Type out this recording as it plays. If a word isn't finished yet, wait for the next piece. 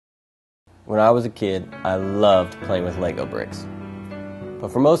When I was a kid, I loved playing with Lego bricks.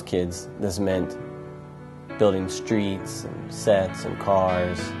 But for most kids, this meant building streets and sets and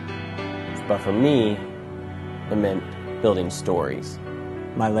cars. But for me, it meant building stories.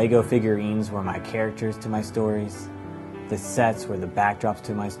 My Lego figurines were my characters to my stories. The sets were the backdrops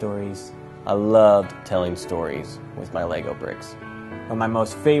to my stories. I loved telling stories with my Lego bricks. But my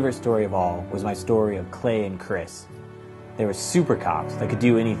most favorite story of all was my story of Clay and Chris. They were super cops that could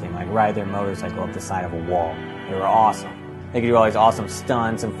do anything, like ride their motorcycle up the side of a wall. They were awesome. They could do all these awesome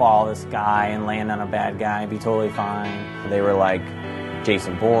stunts and fall this guy and land on a bad guy and be totally fine. They were like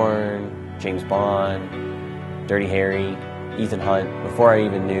Jason Bourne, James Bond, Dirty Harry, Ethan Hunt, before I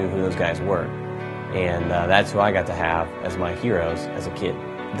even knew who those guys were. And that's who I got to have as my heroes as a kid.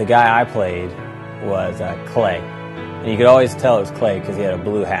 The guy I played was Clay. And you could always tell it was Clay because he had a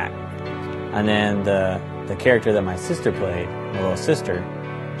blue hat. And then the character that my sister played, my little sister,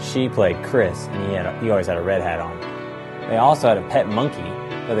 she played Chris, and he always had a red hat on. They also had a pet monkey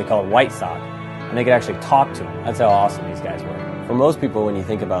that they called White Sock, and they could actually talk to him. That's how awesome these guys were. For most people, when you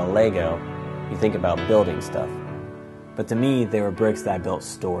think about Lego, you think about building stuff. But to me, they were bricks that I built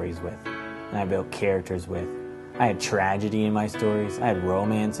stories with, and I built characters with. I had tragedy in my stories, I had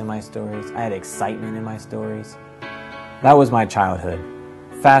romance in my stories, I had excitement in my stories. That was my childhood.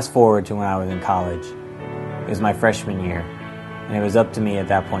 Fast forward to when I was in college. It was my freshman year, and it was up to me at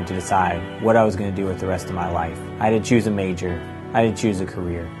that point to decide what I was going to do with the rest of my life. I had to choose a major. I had to choose a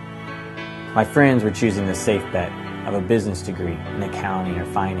career. My friends were choosing the safe bet of a business degree in accounting or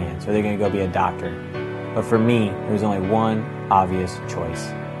finance, or they're going to go be a doctor. But for me, there was only one obvious choice.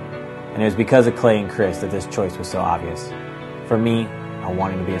 And it was because of Clay and Chris that this choice was so obvious. For me, I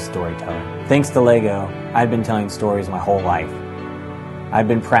wanted to be a storyteller. Thanks to Lego, I'd been telling stories my whole life. I'd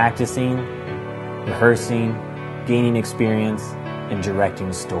been practicing, rehearsing, gaining experience, and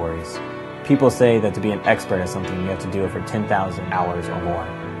directing stories. People say that to be an expert at something, you have to do it for 10,000 hours or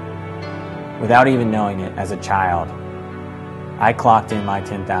more. Without even knowing it, as a child, I clocked in my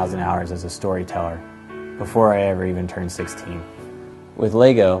 10,000 hours as a storyteller before I ever even turned 16. With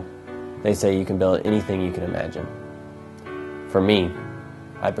Lego, they say you can build anything you can imagine. For me,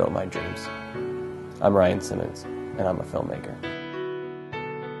 I built my dreams. I'm Ryan Simmons, and I'm a filmmaker.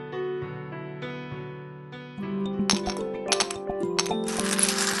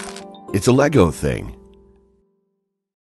 It's a Lego thing.